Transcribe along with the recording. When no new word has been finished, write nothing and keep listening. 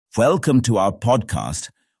Welcome to our podcast,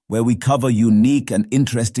 where we cover unique and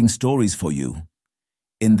interesting stories for you.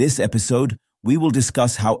 In this episode, we will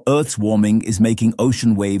discuss how Earth's warming is making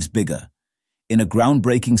ocean waves bigger. In a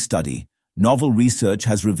groundbreaking study, novel research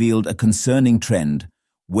has revealed a concerning trend.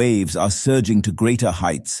 Waves are surging to greater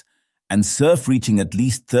heights, and surf reaching at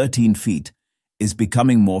least 13 feet is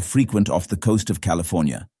becoming more frequent off the coast of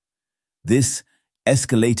California. This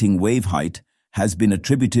escalating wave height has been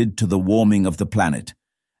attributed to the warming of the planet,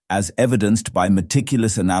 as evidenced by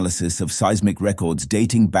meticulous analysis of seismic records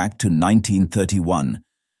dating back to 1931,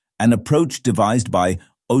 an approach devised by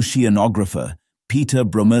oceanographer Peter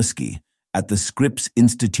Bromerski at the Scripps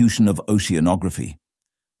Institution of Oceanography.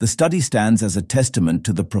 The study stands as a testament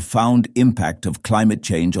to the profound impact of climate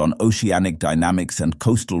change on oceanic dynamics and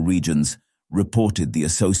coastal regions, reported the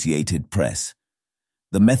Associated Press.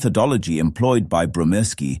 The methodology employed by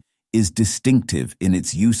Bromerski is distinctive in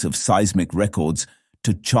its use of seismic records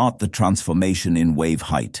to chart the transformation in wave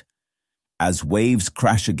height. As waves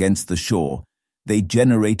crash against the shore, they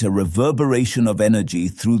generate a reverberation of energy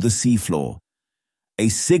through the seafloor, a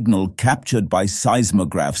signal captured by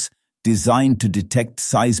seismographs designed to detect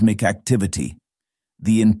seismic activity.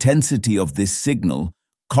 The intensity of this signal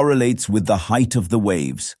correlates with the height of the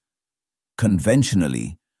waves.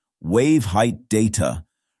 Conventionally, wave height data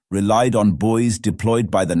relied on buoys deployed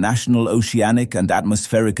by the National Oceanic and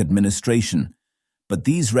Atmospheric Administration, but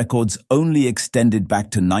these records only extended back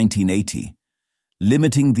to 1980,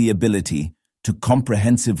 limiting the ability to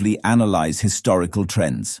comprehensively analyze historical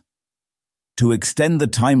trends. To extend the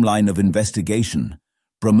timeline of investigation,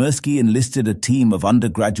 Bromerski enlisted a team of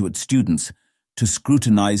undergraduate students to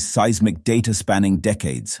scrutinize seismic data spanning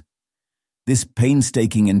decades. This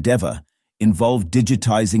painstaking endeavor involved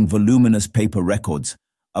digitizing voluminous paper records,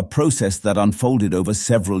 a process that unfolded over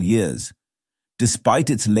several years. Despite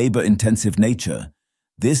its labor-intensive nature,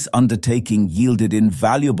 this undertaking yielded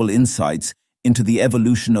invaluable insights into the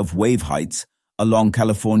evolution of wave heights along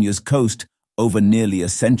California's coast over nearly a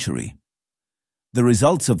century. The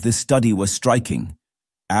results of this study were striking.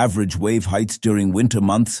 Average wave heights during winter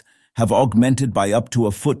months have augmented by up to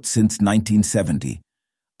a foot since 1970,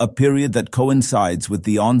 a period that coincides with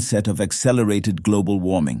the onset of accelerated global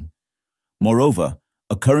warming. Moreover,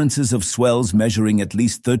 occurrences of swells measuring at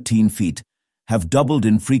least 13 feet have doubled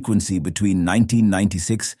in frequency between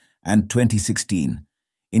 1996 and 2016,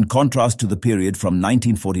 in contrast to the period from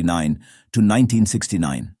 1949 to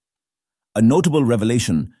 1969. A notable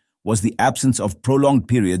revelation was the absence of prolonged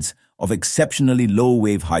periods of exceptionally low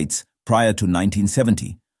wave heights prior to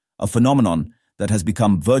 1970, a phenomenon that has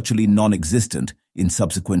become virtually non-existent in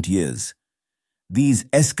subsequent years. These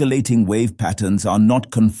escalating wave patterns are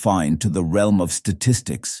not confined to the realm of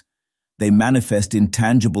statistics. They manifest in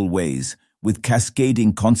tangible ways, with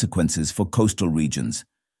cascading consequences for coastal regions.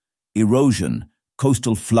 Erosion,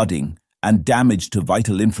 coastal flooding, and damage to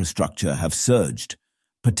vital infrastructure have surged,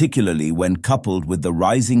 particularly when coupled with the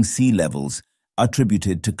rising sea levels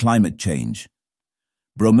attributed to climate change.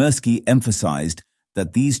 Bromerski emphasized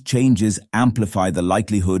that these changes amplify the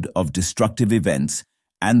likelihood of destructive events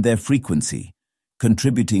and their frequency,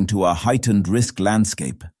 contributing to a heightened risk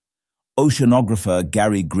landscape. Oceanographer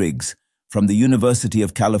Gary Griggs from the University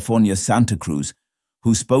of California, Santa Cruz,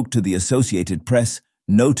 who spoke to the Associated Press,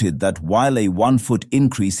 noted that while a 1-foot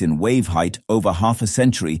increase in wave height over half a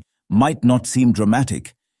century might not seem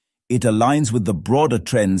dramatic, it aligns with the broader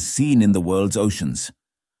trends seen in the world's oceans.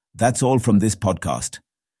 That's all from this podcast.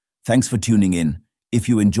 Thanks for tuning in. If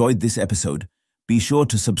you enjoyed this episode, be sure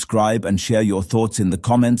to subscribe and share your thoughts in the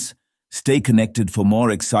comments. Stay connected for more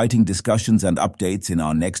exciting discussions and updates in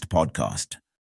our next podcast.